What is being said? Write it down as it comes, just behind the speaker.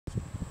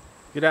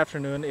Good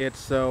afternoon.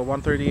 It's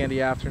 1:30 in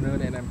the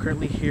afternoon, and I'm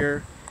currently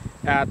here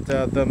at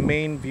the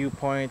main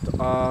viewpoint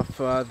of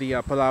the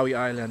Palaui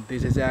Island.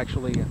 This is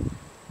actually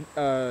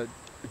uh,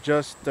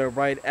 just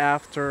right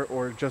after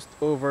or just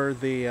over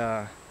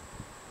the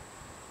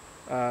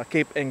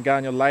Cape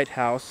Engano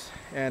Lighthouse,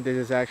 and this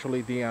is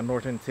actually the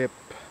northern tip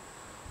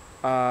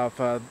of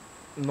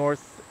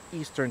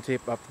northeastern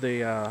tip of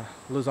the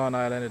Luzon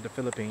Island in the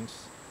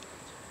Philippines.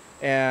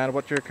 And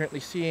what you're currently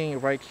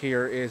seeing right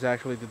here is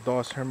actually the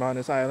Dos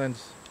Hermanos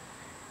Islands,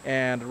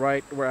 and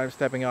right where I'm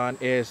stepping on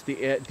is the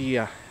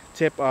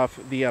tip of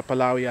the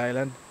Palaui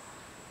Island.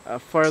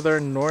 Further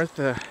north,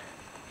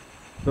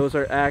 those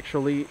are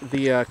actually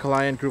the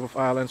Calayan Group of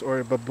Islands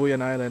or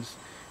Babuyan Islands,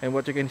 and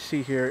what you can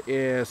see here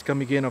is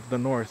Camiguin of the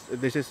north.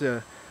 This is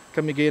a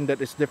Camiguin that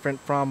is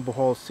different from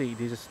Bohol Sea.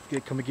 This is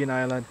Camiguin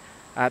Island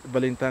at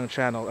Balintang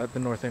Channel at the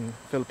northern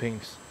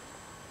Philippines.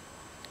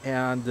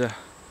 And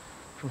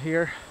from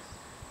here,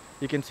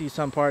 you can see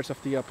some parts of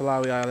the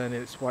Palaui Island.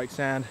 It's white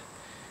sand,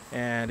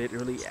 and it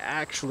really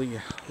actually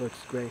looks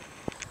great,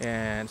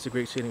 and it's a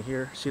great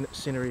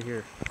scenery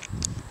here.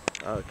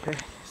 Okay,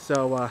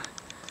 so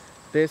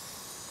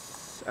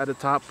this at the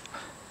top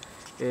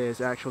is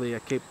actually a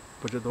Cape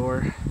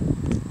Pujador.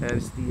 That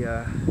is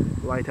the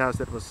lighthouse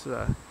that was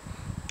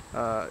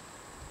uh,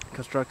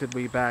 constructed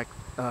way back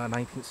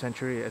 19th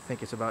century. I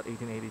think it's about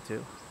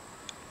 1882,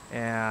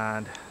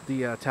 and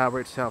the tower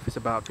itself is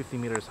about 50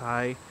 meters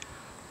high,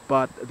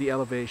 but the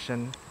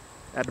elevation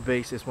at the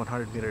base is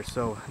 100 meters.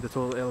 So the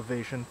total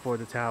elevation for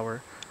the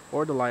tower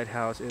or the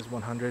lighthouse is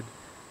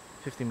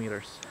 150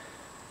 meters.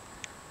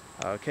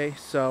 Okay,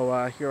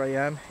 so here I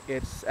am.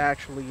 It's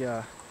actually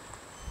a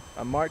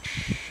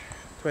March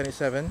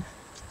 27,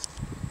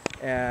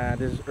 and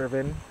this is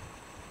Irvin.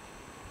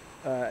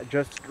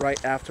 Just right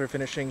after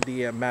finishing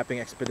the mapping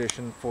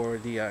expedition for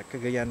the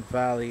Cagayan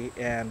Valley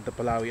and the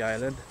Palaui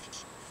Island,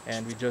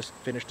 and we just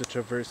finished the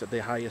traverse at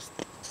the highest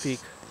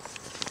peak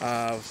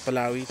of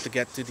Palaui to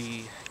get to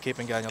the Cape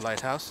Engano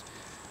Lighthouse.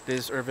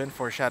 This is Irvin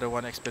for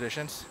Schadow1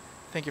 Expeditions.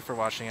 Thank you for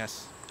watching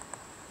us.